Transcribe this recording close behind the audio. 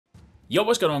Yo,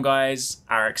 what's going on guys?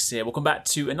 HyperX here. Welcome back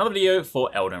to another video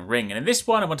for Elden Ring. And in this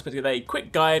one, I want to put together a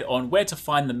quick guide on where to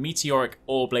find the Meteoric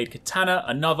Ore Blade Katana,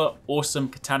 another awesome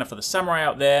katana for the samurai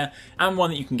out there, and one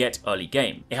that you can get early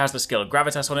game. It has the skill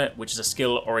Gravitas on it, which is a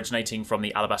skill originating from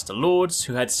the Alabaster Lords,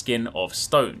 who had skin of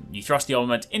stone. You thrust the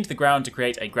armament into the ground to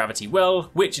create a gravity well,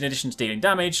 which in addition to dealing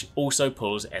damage, also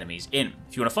pulls enemies in.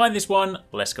 If you want to find this one,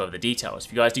 let's go over the details.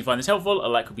 If you guys do find this helpful, a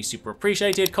like would be super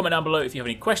appreciated. Comment down below if you have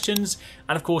any questions,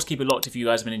 and of course keep it locked if you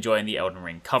guys have been enjoying the Elden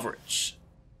Ring coverage.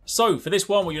 So for this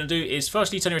one, what you're going to do is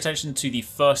firstly turn your attention to the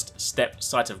first step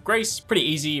site of grace. Pretty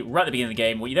easy, right at the beginning of the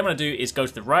game. What you then want to do is go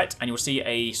to the right and you'll see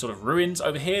a sort of ruins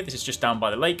over here. This is just down by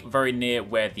the lake, very near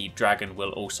where the dragon will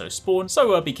also spawn.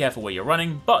 So be careful where you're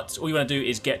running, but all you want to do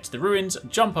is get to the ruins,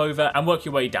 jump over and work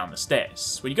your way down the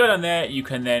stairs. When you go down there, you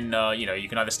can then, you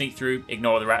can either sneak through,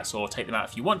 ignore the rats or take them out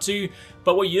if you want to.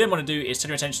 But what you then want to do is turn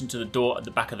your attention to the door at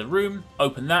the back of the room,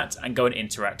 open that and go and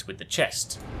interact with the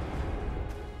chest.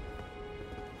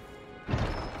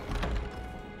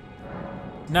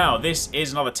 Now, this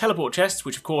is another teleport chest,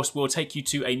 which of course will take you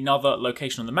to another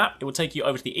location on the map. It will take you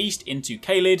over to the east into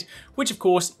Caelid, which of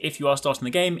course, if you are starting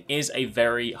the game, is a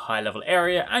very high level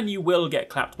area, and you will get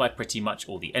clapped by pretty much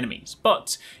all the enemies.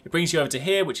 But it brings you over to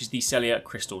here, which is the Celia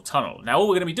Crystal Tunnel. Now, all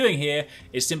we're going to be doing here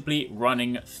is simply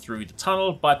running through the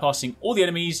tunnel, bypassing all the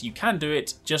enemies. You can do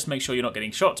it, just make sure you're not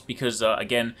getting shot, because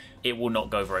again, it will not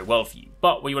go very well for you.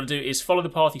 But what you want to do is follow the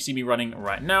path you see me running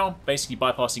right now, basically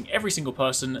bypassing every single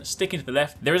person, sticking to the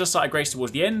left. There is a site of grace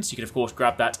towards the end, so you can of course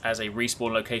grab that as a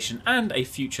respawn location and a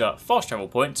future fast travel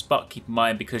point, but keep in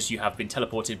mind because you have been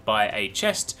teleported by a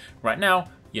chest right now,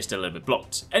 you're still a little bit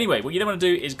blocked. Anyway, what you then want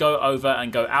to do is go over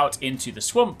and go out into the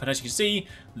swamp, and as you can see,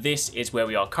 this is where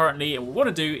we are currently, and what we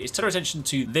want to do is turn our attention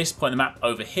to this point on the map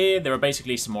over here. There are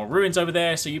basically some more ruins over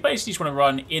there, so you basically just want to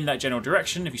run in that general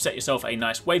direction. If you set yourself a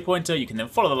nice waypointer, you can then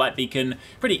follow the light beacon.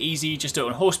 Pretty easy, just do it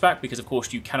on horseback, because of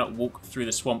course you cannot walk through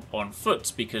the swamp on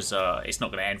foot, because it's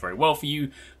not going to end very well for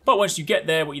you. But once you get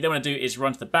there, what you then want to do is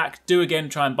run to the back, do again,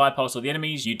 try and bypass all the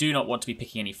enemies. You do not want to be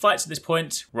picking any fights at this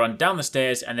point. Run down the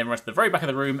stairs and then run to the very back of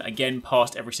the room, again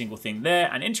past every single thing there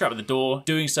and interact with the door.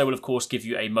 Doing so will of course give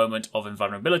you a moment of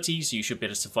invulnerability, so you should be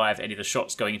able to survive any of the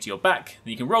shots going into your back.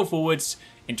 Then you can roll forwards,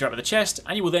 interact with the chest,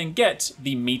 and you will then get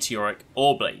the Meteoric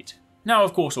Ore Blade. Now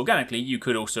of course organically you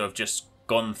could also have just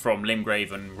gone from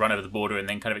Limgrave and run over the border and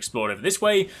then kind of explored over this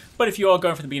way, but if you are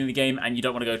going from the beginning of the game and you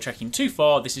don't want to go trekking too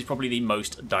far, this is probably the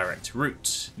most direct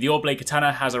route. The Ore Blade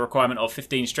Katana has a requirement of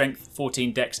 15 strength,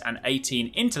 14 dex and 18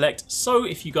 intellect, so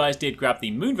if you guys did grab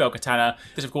the Moonveil Katana,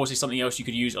 this of course is something else you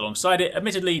could use alongside it.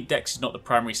 Admittedly, dex is not the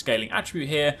primary scaling attribute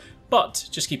here, but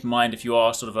just keep in mind if you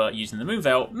are sort of using the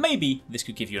Moonveil, maybe this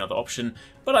could give you another option.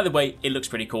 But either way, it looks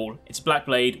pretty cool. It's a black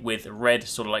blade with red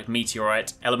sort of like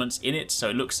meteorite elements in it, so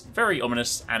it looks very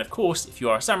ominous. And of course, if you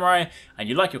are a samurai and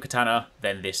you like your katana,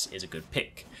 then this is a good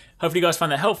pick. Hopefully you guys find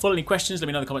that helpful. Any questions, let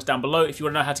me know in the comments down below. If you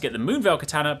want to know how to get the Moonveil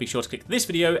Katana, be sure to click this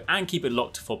video and keep it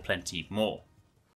locked for plenty more.